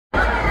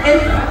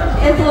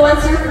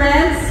influencer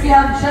friends, we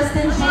have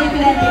Justin, JB,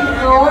 and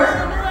Igor.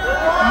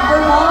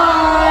 Number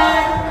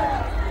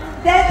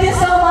 1. Thank you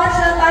so much,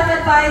 Sunlife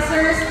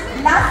Advisors.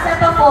 Last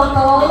set of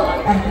photo.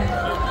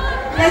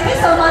 Thank you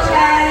so much,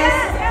 guys.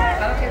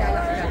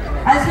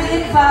 As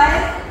we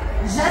invite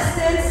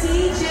Justin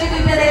C,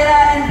 JB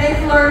Pereira, and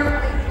Bayflor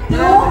to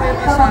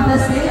come on the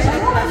stage. I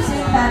hope I'm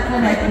saying that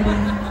correctly.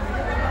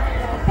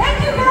 Thank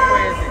you,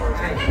 guys.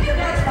 Thank you,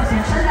 guys.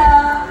 Pasensya na.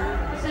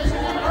 Pasensya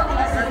na po.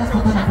 Last set of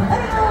photo na po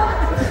tayo.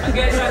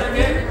 Again.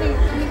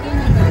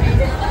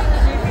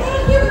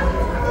 Thank you.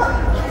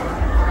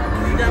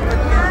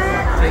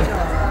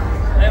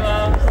 Hi,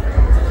 Mom.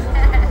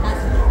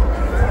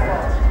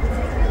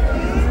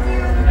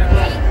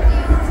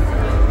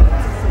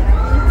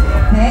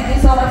 Thank you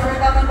so much for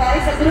coming,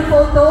 guys. A group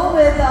photo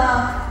with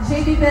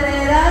JB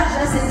Pereira,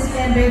 Justin C,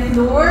 and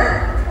Bayflor.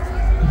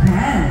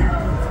 Yan.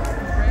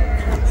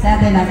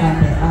 Sante na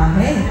kante.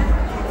 Okay.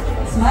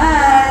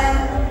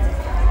 Smile.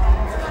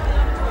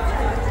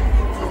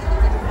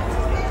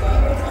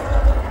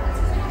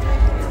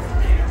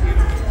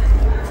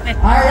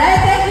 Alright,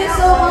 thank you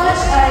so much.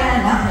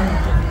 Ayan, okay.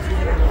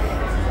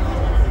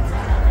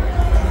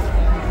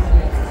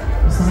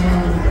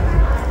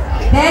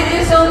 Thank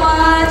you so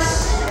much.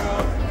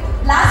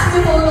 Last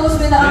few photos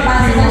with our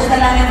ambassadors na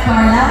lang and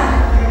Carla.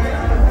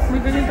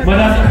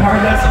 Madam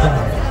Carla's ba?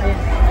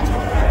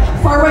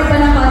 Forward pa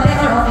ng konti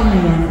or okay na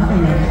yan? Okay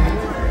na yan.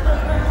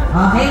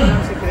 Okay.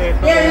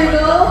 There you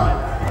go.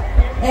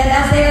 And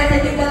as they are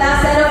taking the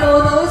last set of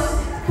photos,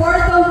 for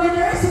the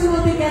winners, we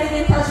will be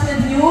getting in touch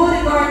with you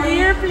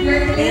regarding your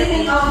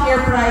claiming of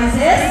your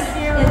prizes.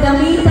 In the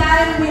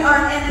meantime, we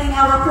are ending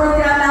our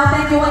program now.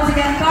 Thank you once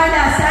again,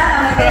 Carla,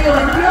 Sarah, Matteo,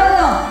 and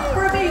Piolo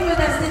for being with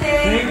us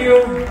today. Thank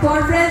you. To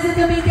our friends in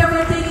the media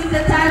for taking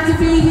the time to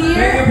be here.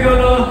 Thank you,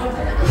 Piolo.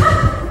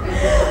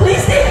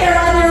 Please take care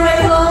on your way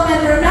home,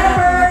 and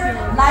remember,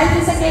 life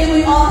is a game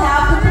we all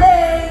have to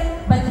play,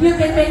 but you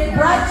can make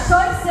bright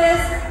choices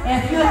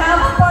if you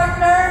have a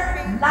partner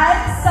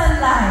like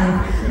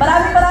Sunlife.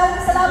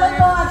 Maraming salamat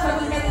po at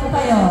mag-ingat po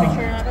kayo.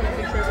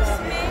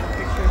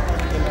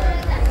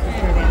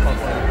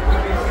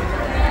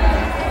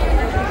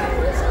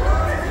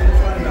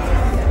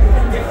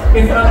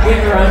 If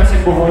it runs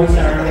in Bohol,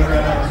 Sarah,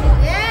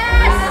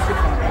 Yes!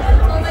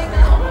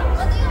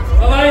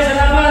 bye-bye,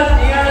 salamat!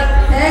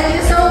 Ingat! Thank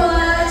you so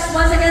much.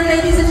 Once again,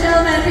 ladies and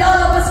gentlemen,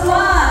 Piolo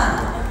Pascual,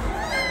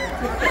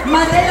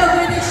 Matteo,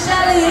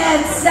 Guidicelli,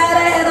 and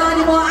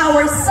Geronimo,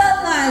 our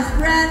Sunlife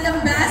brand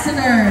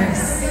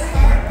ambassadors.